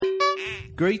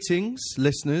Greetings,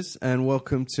 listeners, and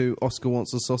welcome to Oscar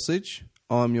Wants a Sausage.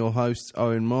 I'm your host,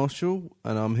 Owen Marshall,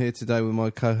 and I'm here today with my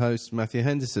co-host, Matthew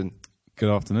Henderson. Good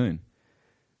afternoon.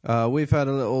 We've had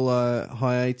a little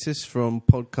hiatus from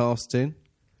podcasting,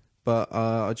 but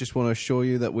I just want to assure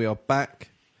you that we are back,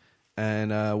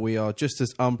 and we are just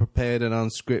as unprepared and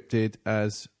unscripted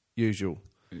as usual.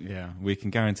 Yeah, we can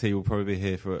guarantee we'll probably be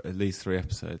here for at least 3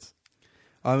 episodes.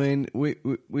 I mean,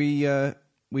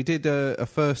 we did a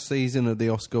first season of the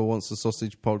Oscar Wants a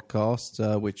Sausage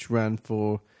podcast, which ran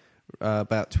for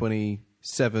about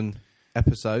 27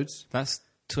 episodes. That's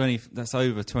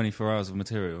over 24 hours of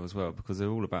material as well, because they're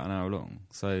all about an hour long.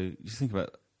 So you think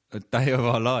about a day of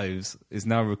our lives is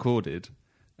now recorded.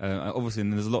 Obviously,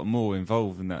 and there's a lot more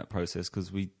involved in that process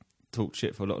because we talked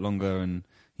shit for a lot longer, and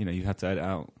you had to edit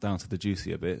out down to the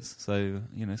juicier bits. So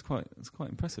it's quite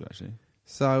impressive actually.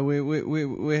 So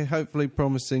we're hopefully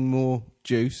promising more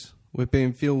juice. We're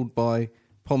being fueled by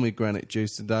pomegranate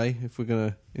juice today. If we're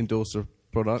going to endorse a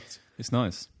product, It's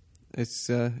nice.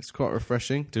 it's quite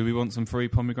refreshing. Do we want some free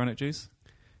pomegranate juice?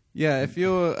 Yeah, if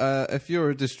you're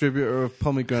a distributor of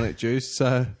pomegranate juice,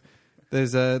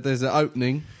 there's an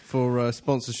opening for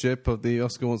sponsorship of the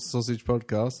Oscar Wants a Sausage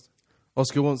podcast.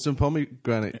 Oscar wants some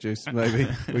pomegranate juice, maybe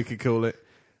we could call it,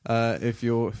 if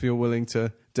you're willing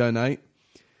to donate.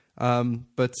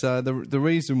 But the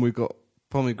reason we've got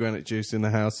pomegranate juice in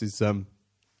the house is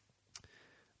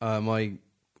my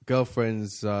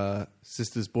girlfriend's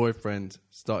sister's boyfriend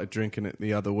started drinking it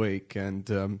the other week, and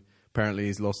apparently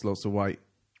he's lost lots of weight.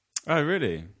 Oh,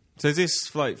 really? So is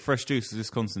this like fresh juice? Is this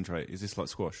concentrate? Is this like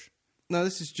squash? No,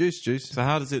 this is juice. So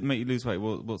how does it make you lose weight?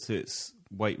 What's its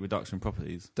weight reduction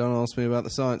properties? Don't ask me about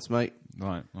the science, mate.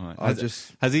 Right.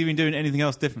 Has he been doing anything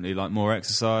else differently, like more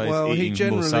exercise, eating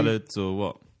more salads, or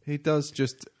what? He does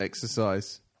just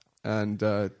exercise and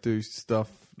do stuff,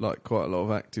 like quite a lot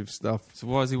of active stuff. So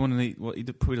why does he want to eat? He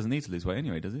probably doesn't need to lose weight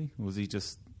anyway, does he? Or was he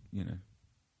just, I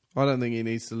don't think he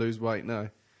needs to lose weight, no.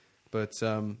 But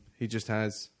he just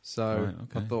has. So Right,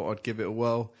 okay. I thought I'd give it a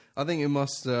whirl. I think it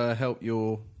must help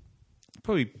your...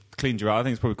 Probably cleaned you out. I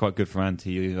think it's probably quite good for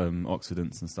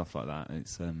antioxidants and stuff like that.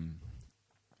 It's,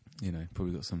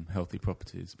 probably got some healthy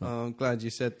properties. But I'm glad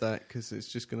you said that, because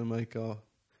it's just going to make our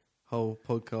whole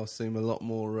podcast seem a lot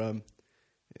more, well,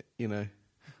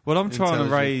 I'm trying to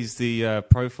intelligent. raise the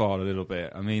profile a little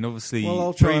bit. I mean, obviously... Well,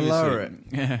 I'll try and lower it.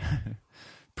 Yeah.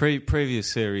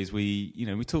 Previous series, we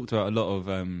talked about a lot of...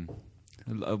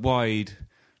 a wide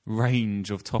range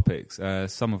of topics,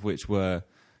 some of which were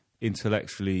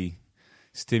intellectually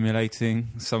stimulating,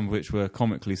 some of which were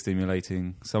comically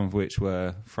stimulating, some of which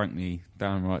were frankly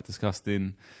downright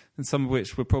disgusting, and some of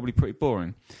which were probably pretty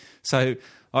boring. So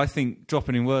I think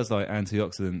dropping in words like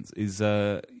antioxidants is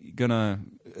going to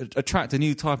attract a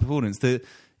new type of audience.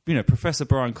 Professor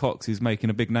Brian Cox is making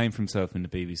a big name for himself in the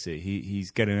BBC.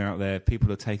 He's getting out there. People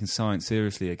are taking science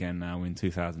seriously again now in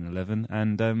 2011,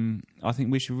 and I think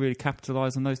we should really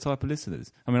capitalise on those type of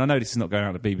listeners. I mean, I know this is not going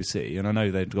out to the BBC, and I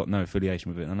know they've got no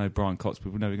affiliation with it, and I know Brian Cox,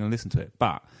 people are never going to listen to it.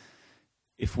 But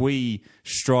if we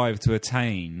strive to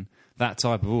attain that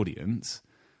type of audience,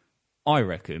 I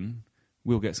reckon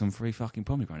we'll get some free fucking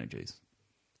pomegranate juice.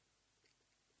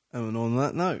 And on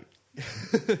that note...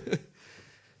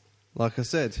 Like I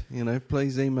said,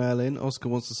 please email in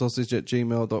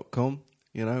oscarwantsasausage@gmail.com.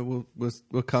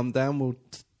 We'll come down, we'll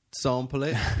sample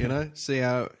it, see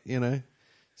how,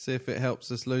 see if it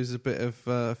helps us lose a bit of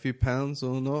a few pounds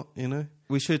or not,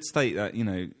 We should state that,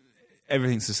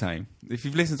 everything's the same. If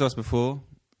you've listened to us before,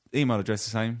 email address the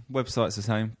same, website's the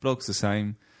same, blog's the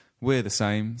same, we're the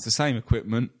same, it's the same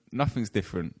equipment, nothing's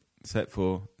different except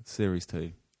for Series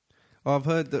 2. I've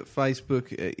heard that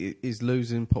Facebook is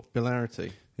losing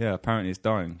popularity. Yeah, apparently it's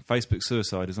dying. Facebook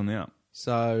suicide is on the up.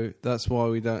 So that's why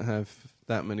we don't have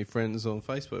that many friends on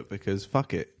Facebook, because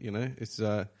fuck it, it's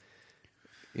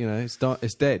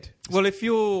it's dead. Well, if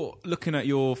you're looking at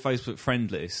your Facebook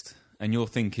friend list and you're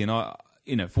thinking, for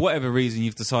whatever reason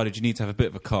you've decided you need to have a bit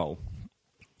of a cull,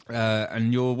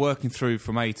 and you're working through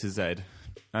from A to Z,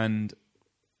 and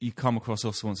you come across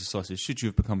Oscar Wants a Sausage, should you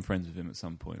have become friends with him at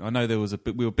some point? I know we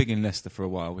were big in Leicester for a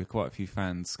while. We had quite a few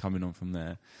fans coming on from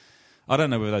there. I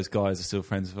don't know whether those guys are still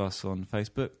friends with us on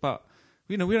Facebook, but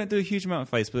we don't do a huge amount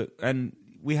of Facebook, and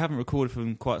we haven't recorded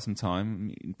for quite some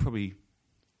time, probably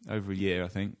over a year, I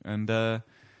think. And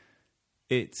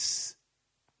it'd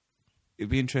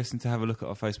be interesting to have a look at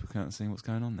our Facebook account and see what's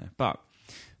going on there. But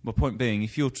my point being,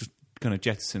 if you're just going to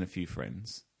jettison a few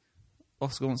friends,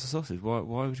 Oscar Wants a Sausage, why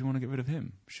would you want to get rid of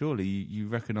him? Surely you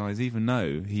recognise, even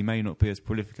though he may not be as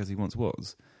prolific as he once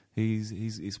was,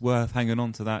 it's worth hanging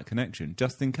on to that connection,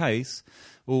 just in case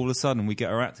all of a sudden we get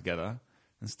our act together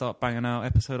and start banging out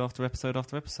episode after episode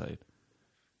after episode.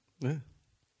 Yeah.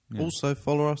 Yeah. Also,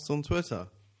 follow us on Twitter.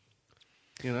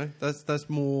 You know, that's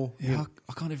more... Yeah,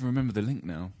 I can't even remember the link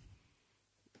now.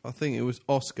 I think it was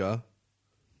Oscar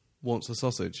wants a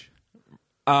sausage.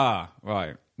 Ah,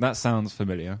 right. That sounds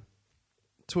familiar.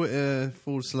 Twitter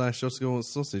 /Oscar wants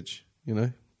a sausage. You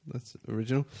know, that's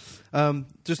original.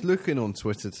 Just looking on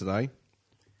Twitter today,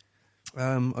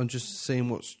 I'm just seeing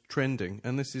what's trending.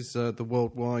 And this is the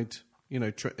worldwide,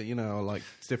 like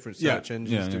different search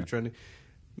engines do trending.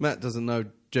 Matt doesn't know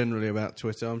generally about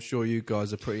Twitter. I'm sure you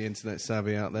guys are pretty internet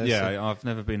savvy out there. Yeah, so. I've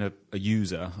never been a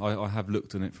user. I have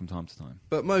looked on it from time to time.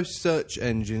 But most search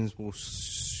engines will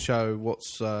show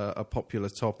what's a popular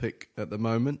topic at the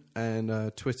moment,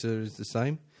 and Twitter is the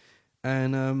same.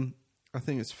 And I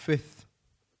think it's fifth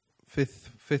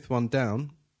one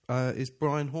down is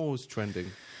Brian Hawes trending.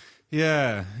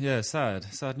 Yeah, sad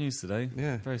news today.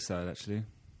 Yeah, very sad actually.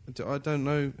 I don't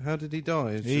know, how did he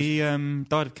die? He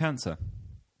died of cancer.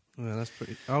 Well, that's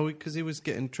pretty. Oh, because he was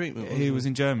getting treatment. He was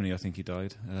in Germany, I think he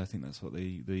died. I think that's what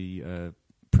the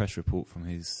press report from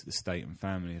his estate and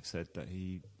family have said, that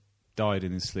he died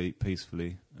in his sleep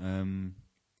peacefully.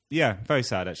 Yeah, very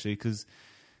sad actually, because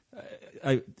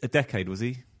a decade was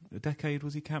he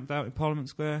camped out in Parliament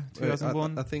Square,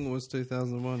 2001? I think it was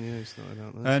 2001, yeah, he started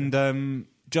out there. And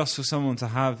just for someone to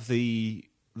have the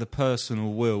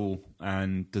personal will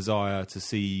and desire to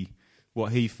see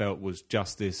what he felt was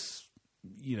justice,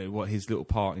 what his little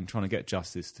part in trying to get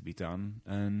justice to be done,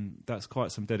 and that's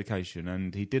quite some dedication.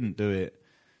 And he didn't do it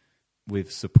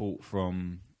with support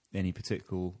from any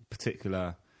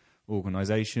particular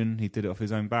organisation. He did it off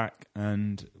his own back,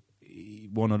 and he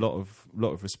won a lot of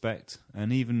respect.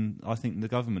 And even I think the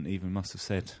government even must have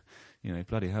said,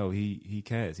 bloody hell, he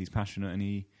cares, he's passionate, and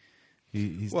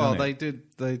he's well, done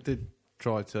it. they did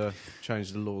try to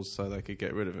change the laws so they could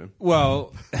get rid of him.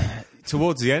 Well,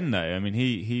 towards the end, though, I mean,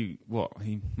 he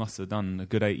must have done a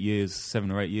good 7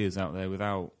 or 8 years out there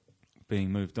without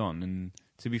being moved on. And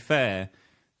to be fair,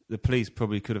 the police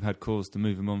probably could have had cause to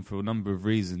move him on for a number of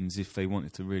reasons if they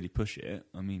wanted to really push it.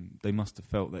 I mean, they must have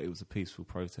felt that it was a peaceful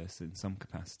protest in some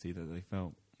capacity, that they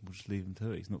felt, we'll just leave him to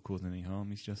it. He's not causing any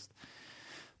harm. He's just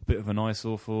a bit of an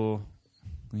eyesore for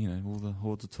all the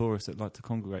hordes of tourists that like to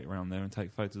congregate around there and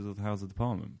take photos of the Houses of the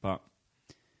Parliament. But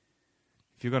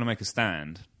if you're going to make a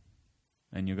stand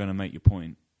and you're going to make your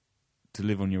point, to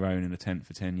live on your own in a tent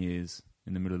for 10 years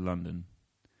in the middle of London,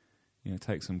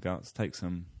 take some guts, take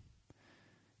some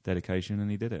dedication,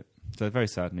 and he did it. So very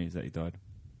sad news that he died.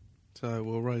 So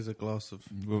we'll raise a glass of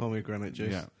pomegranate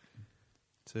juice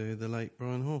to the late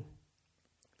Brian Hall.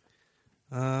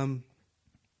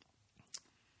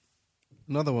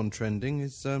 Another one trending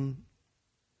is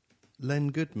Len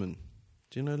Goodman.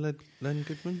 Do you know Len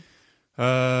Goodman?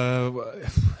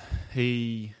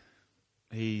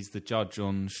 He's the judge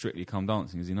on Strictly Come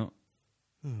Dancing, is he not?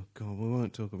 Oh, God, we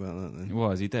won't talk about that then.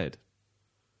 Why, is he dead?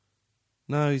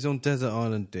 No, he's on Desert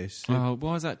Island Disc. Oh,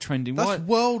 why is that trending? That's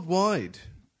worldwide.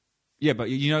 Yeah, but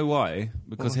you know why?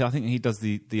 Because I think he does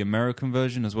the American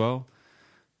version as well.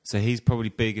 So he's probably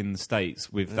big in the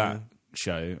States with that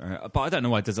show. But I don't know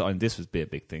why Desert Island Disc would be a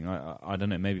big thing. I don't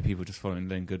know. Maybe people just following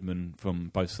Len Goodman from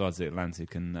both sides of the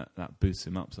Atlantic, and that boosts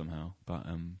him up somehow. But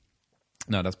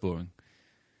no, that's boring.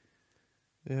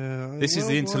 Yeah, this is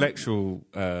the intellectual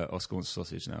Oscar Wants a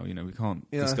Sausage now. We can't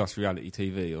discuss reality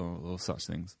TV or such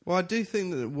things. Well, I do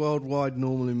think that worldwide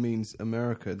normally means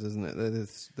America, doesn't it?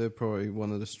 They're probably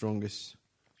one of the strongest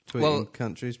tweeting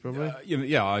countries, probably.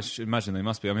 Yeah, I should imagine they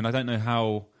must be. I mean, I don't know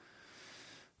how...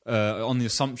 on the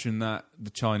assumption that the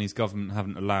Chinese government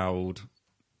haven't allowed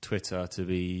Twitter to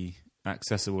be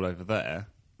accessible over there,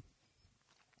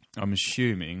 I'm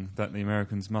assuming that the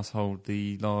Americans must hold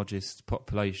the largest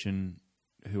population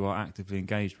who are actively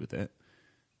engaged with it.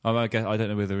 I guess I don't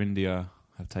know whether India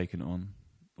have taken it on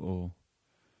or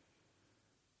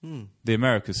the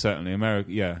Americas certainly.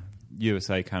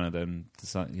 USA, Canada, and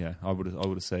I would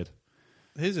have said.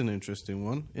 Here's an interesting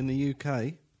one in the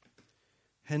UK.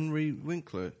 Henry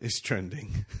Winkler is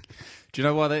trending. Do you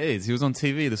know why that is? He was on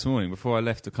TV this morning before I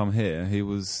left to come here.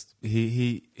 He's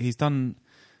done.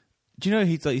 Do you know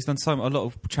he's done a lot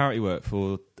of charity work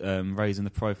for raising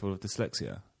the profile of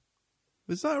dyslexia?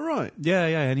 Is that right? Yeah,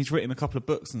 and he's written a couple of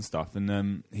books and stuff.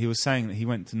 And he was saying that he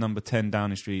went to number 10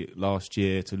 Downing Street last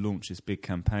year to launch this big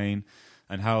campaign,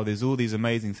 and how there's all these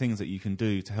amazing things that you can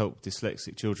do to help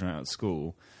dyslexic children out of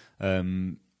school,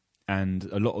 and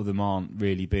a lot of them aren't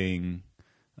really being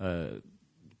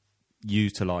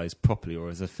utilised properly or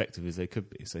as effective as they could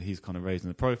be. So he's kind of raising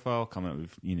the profile, coming up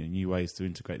with new ways to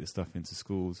integrate this stuff into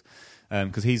schools,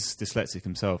 because he's dyslexic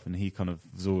himself, and he kind of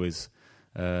was always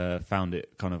found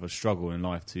it kind of a struggle in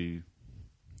life to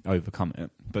overcome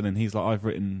it. But then he's like, I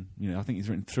think he's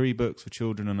written 3 books for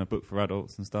children and a book for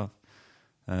adults and stuff.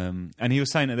 And he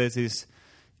was saying that there's this.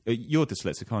 You're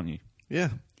dyslexic, aren't you? Yeah.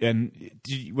 And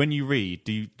when you read,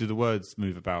 do the words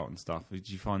move about and stuff? Did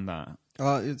you find that?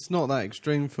 It's not that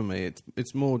extreme for me.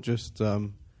 It's more just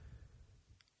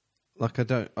like I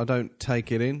don't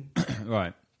take it in.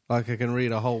 Right. Like I can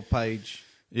read a whole page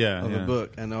of a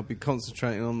book and I'll be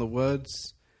concentrating on the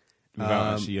words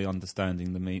without actually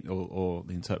understanding the meaning or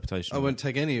the interpretation. I won't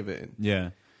take any of it in.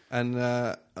 Yeah. And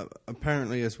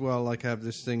apparently as well, like I have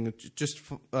this thing of just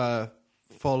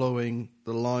following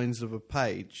the lines of a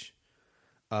page.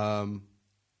 Part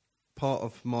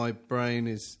of my brain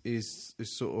is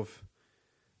sort of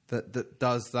that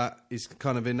does that is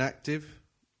kind of inactive,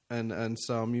 and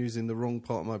so I'm using the wrong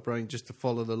part of my brain just to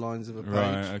follow the lines of a page.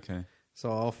 Right. Okay. So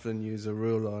I often use a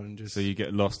ruler and just. So you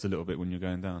get lost a little bit when you're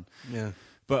going down. Yeah.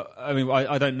 But I mean,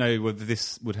 I don't know whether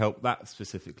this would help that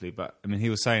specifically. But I mean, he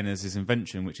was saying there's this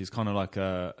invention which is kind of like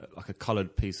a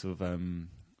coloured piece of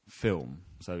film.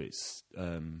 So it's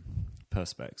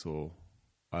perspex or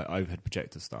overhead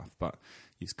projector stuff, but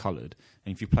it's coloured.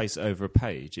 And if you place it over a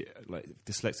page, like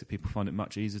dyslexic people find it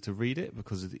much easier to read it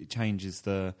because it changes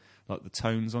the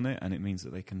tones on it, and it means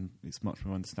that it's much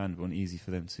more understandable and easy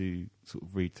for them to sort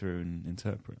of read through and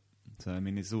interpret. So I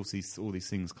mean, it's all these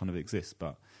things kind of exist,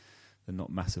 but they're not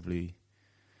massively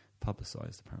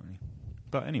publicised apparently.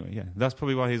 But anyway, yeah, that's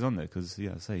probably why he's on there, because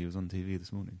I say he was on TV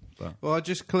this morning. But well, I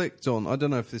just clicked on. I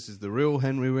don't know if this is the real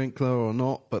Henry Winkler or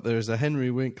not, but there's a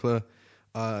Henry Winkler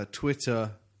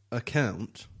Twitter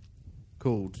account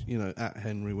called, at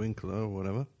Henry Winkler or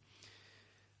whatever,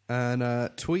 and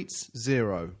tweets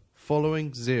 0,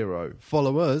 following 0,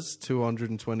 followers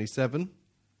 227,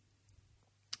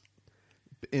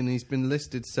 and he's been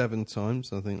listed 7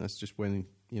 times. I think that's just when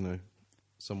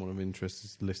someone of interest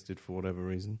is listed for whatever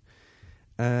reason,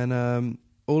 and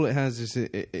all it has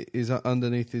is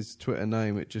underneath his Twitter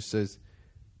name. It just says,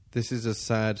 "This is a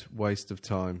sad waste of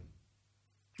time."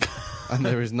 And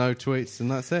there is no tweets, and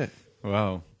that's it.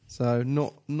 Wow. So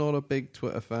not a big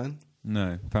Twitter fan.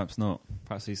 No, perhaps not.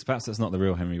 Perhaps that's not the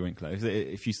real Henry Winkler.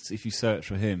 If you search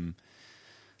for him,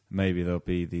 maybe there'll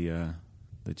be the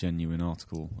genuine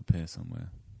article appear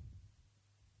somewhere.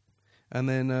 And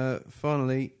then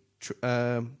finally,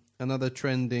 another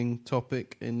trending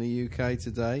topic in the UK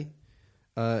today.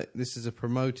 This is a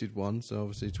promoted one, so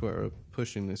obviously Twitter are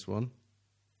pushing this one.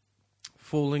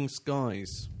 Falling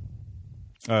Skies.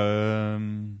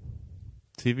 TV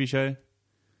show?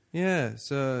 Yeah,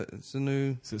 it's a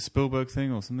new. Is it a Spielberg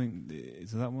thing or something?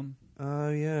 Is it that one?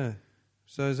 Oh yeah.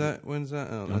 So when's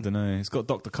that out? I don't know. It's got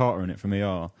Dr. Carter in it from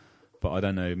ER, but I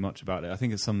don't know much about it. I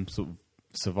think it's some sort of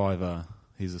survivor.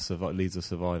 He's leads of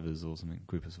survivors or something,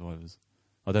 group of survivors.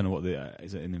 I don't know what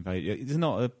is it an invasion? It's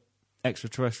not an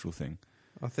extraterrestrial thing.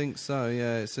 I think so.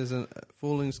 Yeah, it says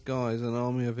Falling Skies, an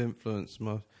army of influence.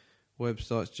 My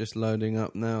website's just loading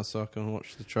up now, so I can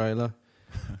watch the trailer.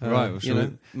 Right. Well,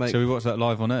 shall we watch that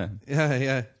live on air?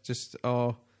 Yeah. Just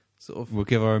our sort of. We'll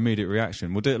give our immediate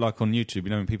reaction. We'll do it like on YouTube.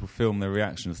 When people film their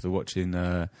reactions to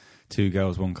watching Two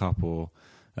Girls, One Cup, or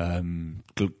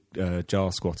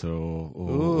Jar Squatter,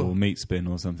 or Meat Spin,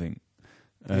 or something.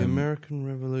 The American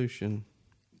Revolution.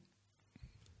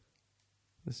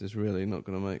 This is really not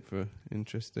going to make for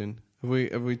interesting. Have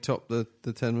we topped the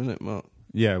 10-minute mark?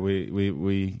 Yeah, we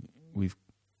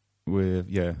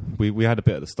had a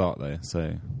bit at the start there,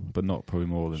 so but not probably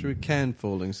more than. Should we can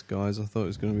Falling Skies? I thought it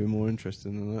was going to be more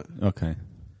interesting than that. Okay.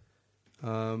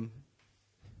 Well,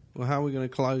 how are we going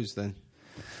to close then?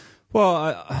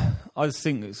 Well, I just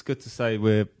think it's good to say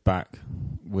we're back.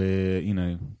 We'll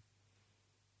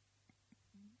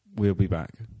be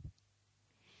back.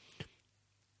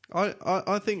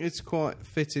 I think it's quite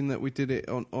fitting that we did it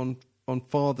on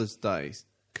Father's Day,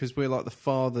 because we're like the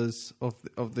fathers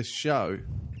of this show,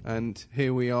 and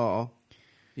here we are,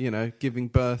 giving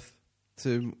birth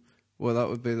to, well, that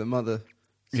would be the mother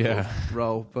sort of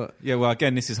role, but yeah. Well,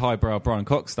 again, this is highbrow Brian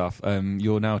Cox stuff.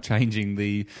 You're now changing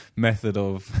the method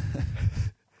of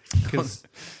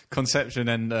conception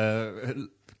and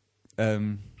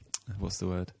what's the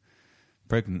word?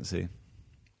 Pregnancy.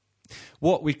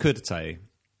 What we could say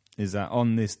is that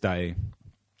on this day,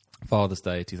 Father's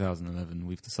Day 2011,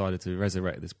 we've decided to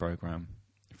resurrect this programme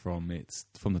from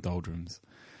the doldrums,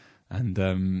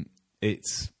 and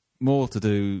it's more to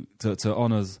do to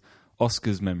honour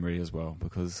Oscar's memory as well,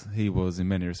 because he was in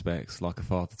many respects like a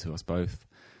father to us both.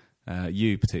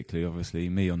 You particularly, obviously,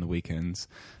 me on the weekends,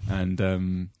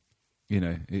 and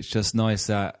it's just nice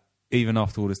that even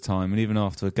after all this time, and even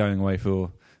after going away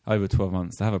for over 12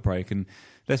 months, to have a break. And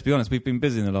let's be honest, we've been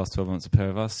busy in the last 12 months, the pair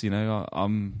of us. You know,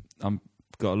 I'm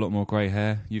got a lot more grey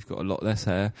hair. You've got a lot less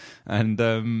hair, and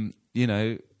you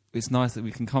know, it's nice that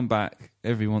we can come back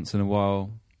every once in a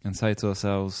while and say to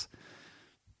ourselves,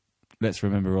 "Let's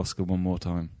remember Oscar one more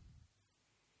time."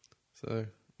 So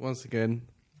once again,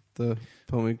 the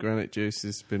pomegranate juice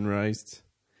has been raised.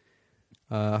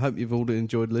 I hope you've all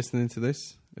enjoyed listening to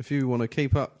this. If you want to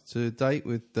keep up to date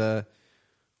with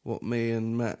what me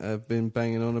and Matt have been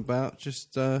banging on about,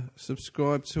 just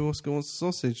subscribe to Oscar Wants a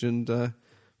Sausage and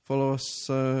follow us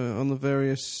on the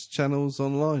various channels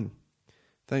online.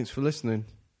 Thanks for listening.